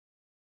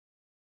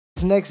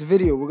this next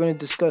video, we're going to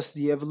discuss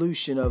the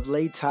evolution of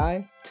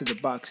leitai to the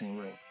boxing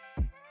ring.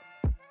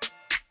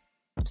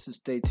 So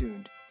stay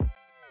tuned.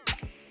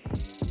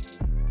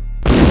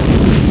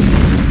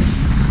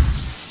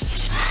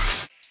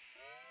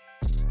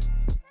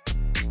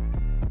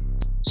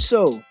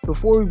 So,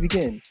 before we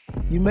begin,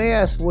 you may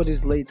ask, what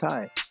is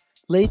leitai?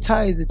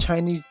 Leitai is a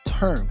Chinese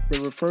term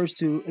that refers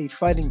to a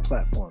fighting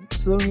platform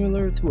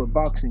similar to a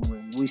boxing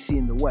ring we see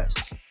in the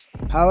West.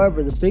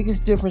 However, the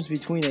biggest difference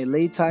between a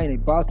leitai and a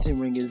boxing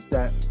ring is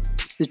that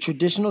the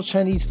traditional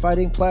Chinese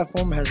fighting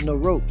platform has no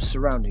ropes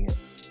surrounding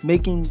it,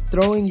 making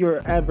throwing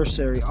your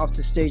adversary off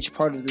the stage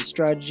part of the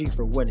strategy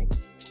for winning.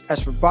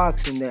 As for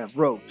boxing, they have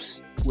ropes,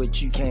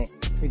 which you can't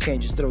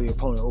just throw your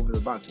opponent over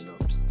the boxing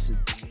ropes.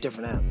 It's a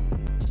different animal.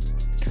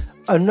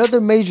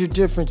 Another major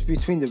difference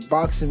between the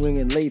boxing ring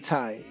and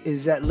leitai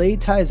is that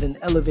leitai is an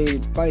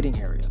elevated fighting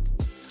area,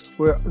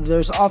 where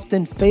there's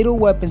often fatal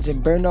weapons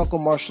and bare-knuckle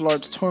martial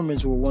arts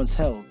tournaments were once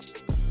held.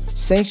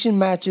 Sanctioned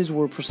matches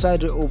were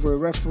presided over a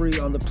referee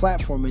on the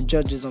platform and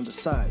judges on the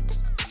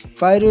sides.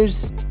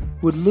 Fighters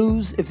would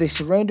lose if they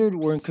surrendered,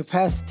 were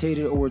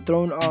incapacitated, or were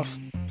thrown off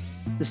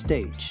the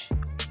stage,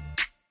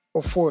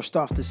 or forced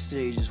off the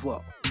stage as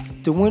well.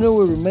 The winner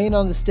would remain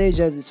on the stage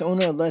as its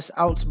owner unless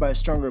ousted by a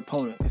stronger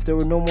opponent. If there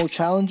were no more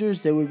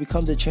challengers, they would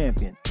become the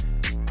champion.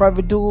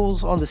 Private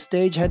duels on the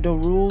stage had no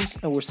rules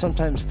and were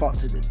sometimes fought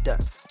to the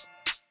death.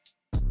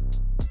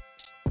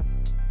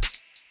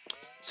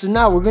 So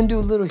now we're going to do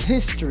a little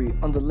history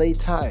on the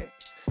leitai.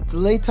 The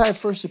leitai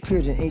first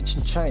appeared in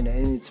ancient China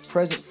in its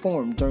present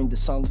form during the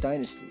Song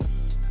dynasty.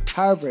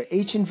 However,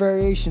 ancient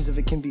variations of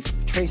it can be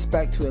traced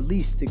back to at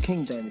least the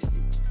Qing dynasty.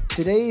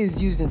 Today it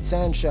is used in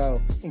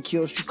Sanshou and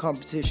Kyushu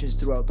competitions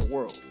throughout the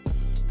world.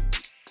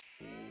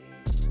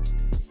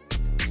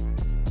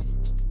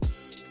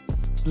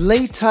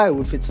 Leitai,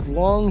 with its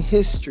long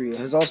history,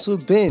 has also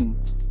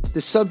been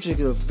the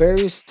subject of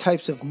various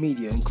types of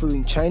media,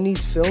 including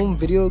Chinese film,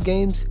 video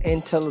games,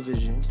 and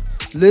television,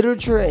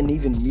 literature, and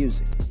even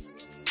music.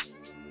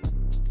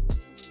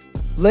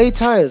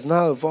 Leitai has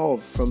now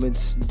evolved from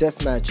its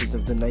death matches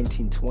of the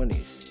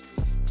 1920s.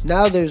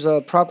 Now there's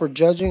a proper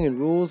judging and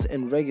rules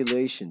and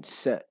regulations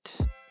set.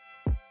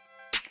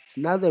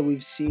 Now that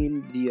we've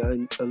seen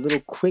a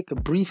little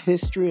brief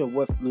history of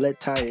what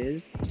leitai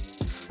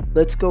is,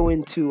 let's go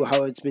into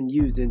how it's been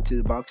used into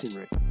the boxing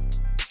ring.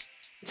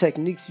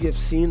 Techniques you have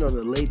seen on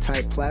the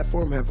leitai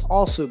platform have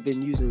also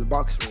been used in the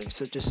boxing ring,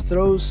 such as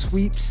throws,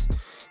 sweeps,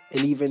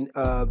 and even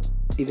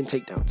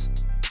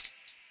takedowns.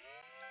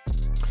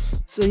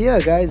 So yeah,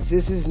 guys,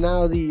 this is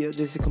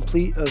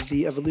complete of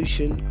the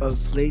evolution of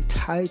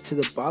leitai to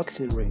the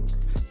boxing ring.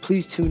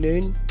 Please tune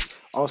in.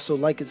 Also,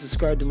 like and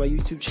subscribe to my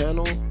YouTube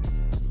channel.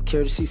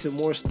 Care to see some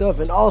more stuff?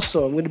 And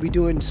also, I'm going to be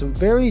doing some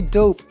very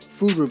dope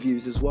food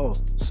reviews as well.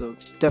 So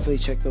definitely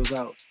check those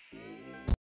out.